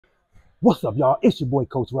What's up, y'all? It's your boy,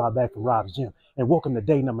 Coach Rob, back from Rob's Gym, and welcome to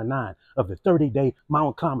day number 9 of the 30-day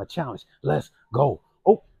mountain climber challenge. Let's go.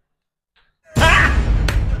 Oh.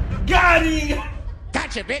 Ha! Got him!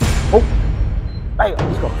 Gotcha, bitch. Oh. Hey,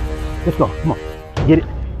 let's go. Let's go. Come on. Get it.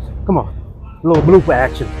 Come on. A little blooper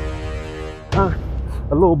action. A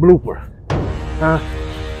little blooper.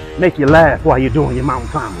 Make you laugh while you're doing your mountain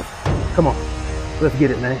climbers. Come on. Let's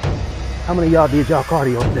get it, man. How many of y'all did y'all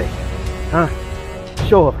cardio today?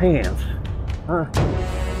 Show of hands.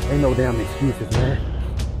 Ain't no damn excuses, man.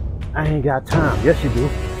 I ain't got time. Yes, you do.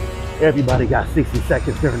 Everybody got 60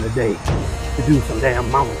 seconds during the day to do some damn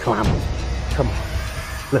mountain climbers. Come on.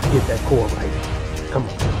 Let's get that core right. Come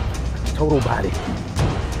on. Total body.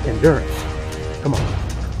 Endurance. Come on.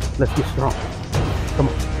 Let's get strong. Come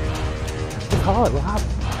on. It's hard, Rob.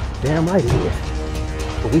 Damn right it is.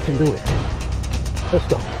 But we can do it. Let's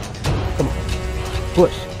go. Come on.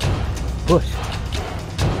 Push. Push.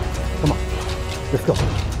 Come on. Let's go.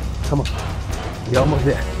 Come on. You're almost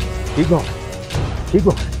there. Keep going. Keep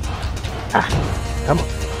going. Come on.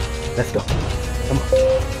 Let's go. Come on.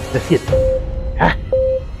 Let's get it.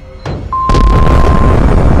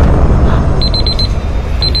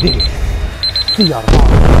 You did it. See y'all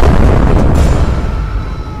tomorrow.